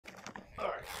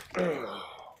Give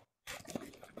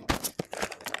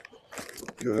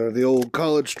her the old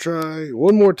college try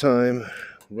one more time.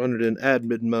 Run it in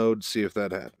admin mode, see if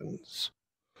that happens.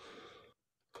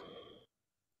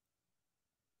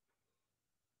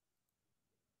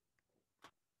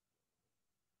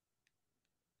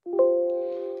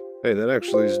 Hey, that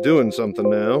actually is doing something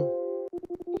now.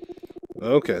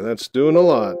 Okay, that's doing a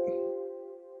lot.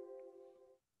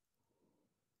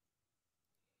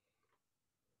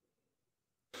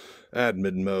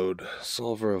 Admin mode,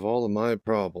 solver of all of my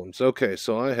problems. Okay,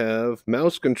 so I have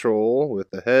mouse control with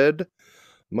the head.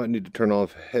 Might need to turn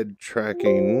off head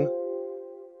tracking.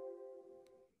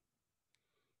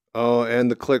 Oh,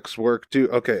 and the clicks work too.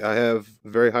 Okay, I have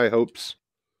very high hopes.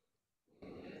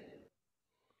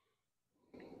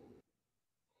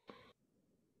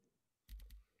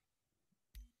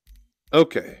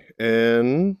 Okay,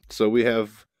 and so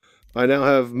I now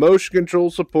have motion control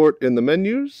support in the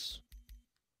menus.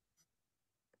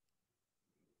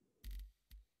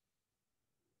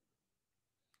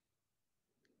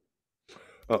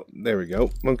 Oh, there we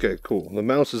go. Okay, cool. The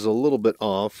mouse is a little bit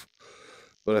off,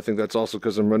 but I think that's also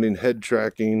because I'm running head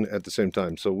tracking at the same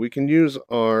time. So we can use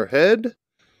our head.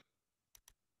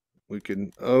 We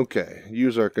can, okay,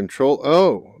 use our control.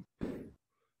 Oh,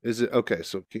 is it, okay,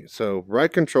 so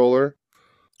right controller.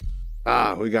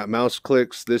 Ah, we got mouse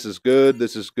clicks. This is good.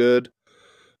 This is good.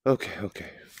 Okay,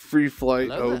 okay. Free flight.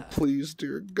 Hello Oh, there. please,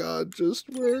 dear God, just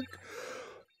work.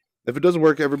 If it doesn't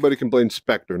work, everybody can blame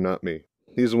Spectre, not me.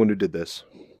 He's the one who did this.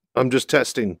 I'm just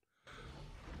testing.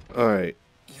 Alright.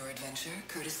 Your adventure,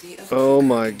 courtesy of Oh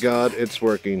my God, it's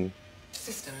working.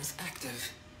 Systems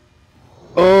active.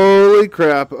 Holy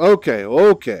crap. Okay,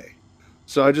 okay.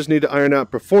 So I just need to iron out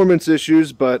performance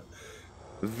issues, but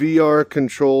VR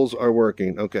controls are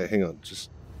working. Okay, hang on.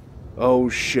 Just. Oh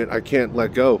shit, I can't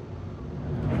let go.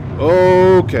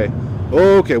 Okay.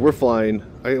 Okay, we're flying.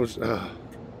 I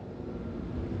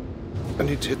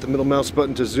need to hit the middle mouse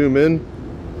button to zoom in.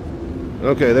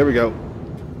 Okay, there we go.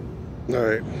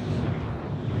 Alright.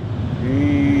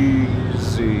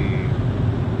 Easy.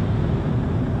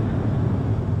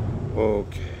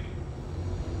 Okay.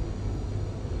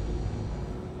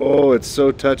 Oh, it's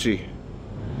so touchy.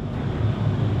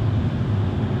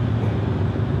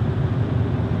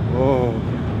 Oh.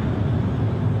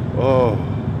 Oh.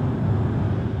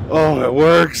 Oh, it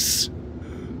works.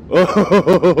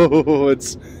 Oh,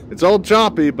 it's all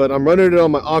choppy, but I'm running it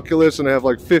on my Oculus and I have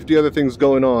like 50 other things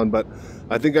going on, but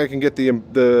I think I can get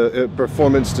the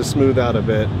performance to smooth out a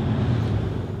bit.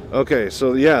 Okay,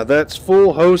 so yeah, that's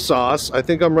full HOSAS. I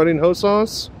think I'm running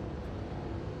HOSAS.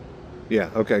 Yeah,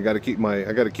 okay, I gotta keep my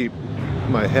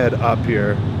head up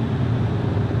here.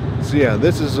 So yeah,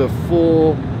 this is a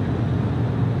full.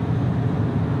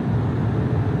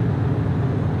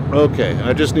 Okay,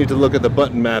 I just need to look at the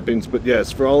button mappings, but yes,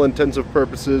 for all intensive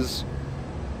purposes,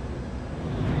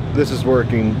 this is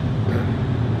working.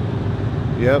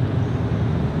 Yep.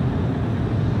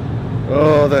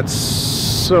 Oh, that's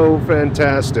so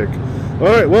fantastic.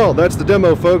 Alright, well, that's the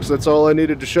demo, folks. That's all I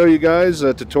needed to show you guys.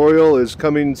 A tutorial is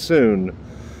coming soon.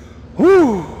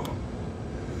 Whew!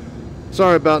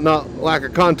 Sorry about lack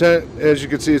of content. As you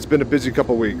can see, it's been a busy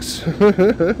couple weeks.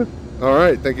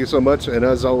 Alright, thank you so much, and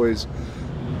as always,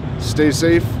 stay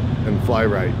safe and fly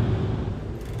right.